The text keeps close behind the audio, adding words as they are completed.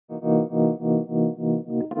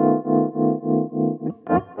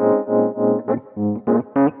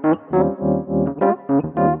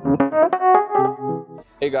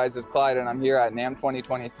guys, it's Clyde and I'm here at NAMM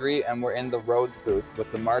 2023 and we're in the Rhodes booth with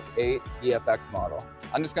the Mark 8 FX model.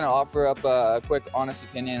 I'm just going to offer up a quick honest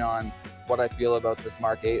opinion on what I feel about this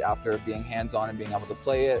Mark 8 after being hands-on and being able to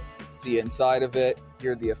play it, see inside of it,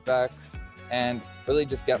 hear the effects, and really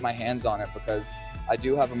just get my hands on it, because I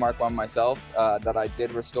do have a Mark 1 myself that I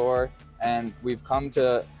did restore, and we've come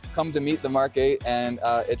to meet the Mark 8, and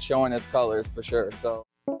it's showing its colors for sure. So.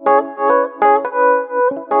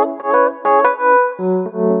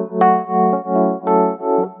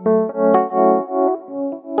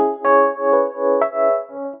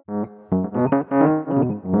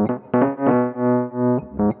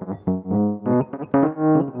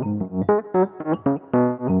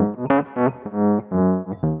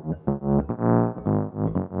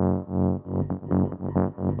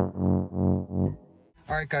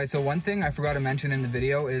 Alright guys, so one thing I forgot to mention in the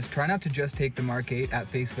video is try not to just take the Mark 8 at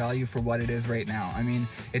face value for what it is right now. I mean,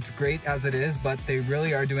 it's great as it is, but they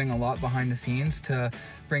really are doing a lot behind the scenes to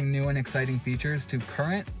bring new and exciting features to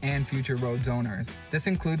current and future Rhodes owners. This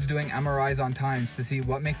includes doing MRIs on tines to see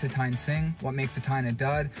what makes a tine sing, what makes a tine a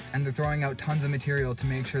dud, and they're throwing out tons of material to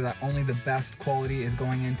make sure that only the best quality is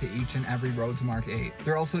going into each and every Rhodes Mark 8.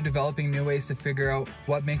 They're also developing new ways to figure out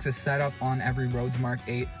what makes a setup on every Rhodes Mark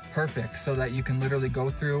 8 perfect, so that you can literally go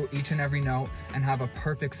through each and every note and have a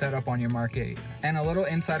perfect setup on your Mark 8. And a little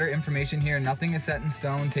insider information here, nothing is set in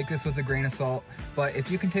stone, take this with a grain of salt, but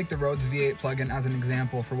if you can take the Rhodes V8 plugin as an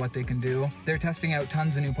example for what they can do, they're testing out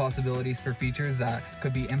tons of new possibilities for features that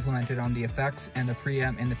could be implemented on the effects and the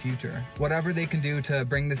preamp in the future. Whatever they can do to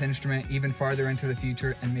bring this instrument even farther into the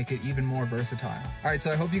future and make it even more versatile. Alright,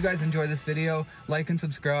 so I hope you guys enjoy this video, like and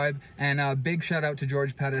subscribe, and a big shout out to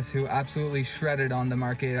George Pettus, who absolutely shredded on the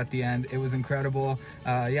Mark 8 at the end. It was incredible.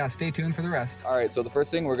 Yeah, stay tuned for the rest. Alright, so the first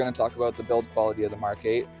thing we're going to talk about the build quality of the Mark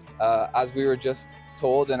 8. As we were just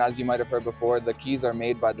told, and as you might have heard before, the keys are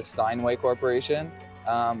made by the Steinway Corporation.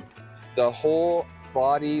 The whole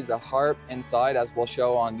body, the harp inside, as we'll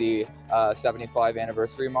show on the 75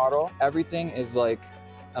 anniversary model, everything is like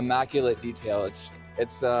immaculate detail.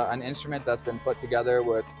 It's an instrument that's been put together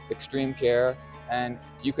with extreme care, and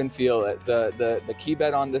you can feel it. The key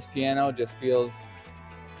bed on this piano just feels,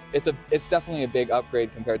 it's definitely a big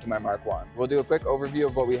upgrade compared to my Mark 1. We'll do a quick overview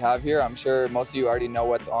of what we have here. I'm sure most of you already know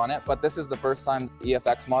what's on it, but this is the first time the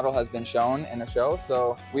EFX model has been shown in a show.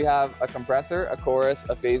 So we have a compressor, a chorus,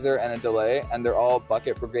 a phaser, and a delay, and they're all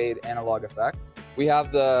bucket brigade analog effects. We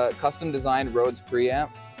have the custom designed Rhodes preamp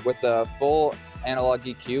with a full analog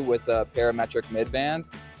EQ with a parametric midband,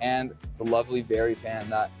 and the lovely Vary pan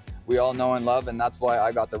that we all know and love, and that's why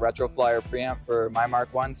I got the Retro Flyer preamp for my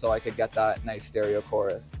Mark 1, so I could get that nice stereo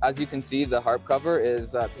chorus. As you can see, the harp cover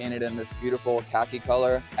is painted in this beautiful khaki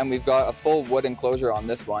color, and we've got a full wood enclosure on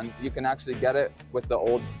this one. You can actually get it with the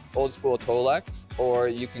old school Tolex, or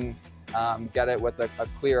you can get it with a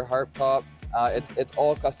clear harp top. It's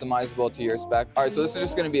all customizable to your spec. Alright, so this is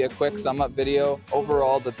just going to be a quick sum up video.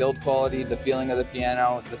 Overall, the build quality, the feeling of the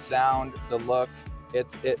piano, the sound, the look,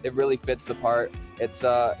 it really fits the part. It's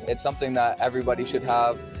something that everybody should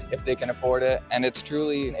have if they can afford it, and it's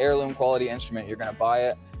truly an heirloom quality instrument. You're going to buy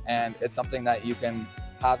it, and it's something that you can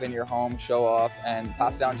have in your home, show off, and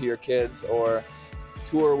pass down to your kids or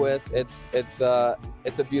tour with. It's a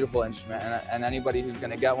beautiful instrument, and anybody who's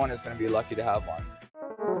going to get one is going to be lucky to have one.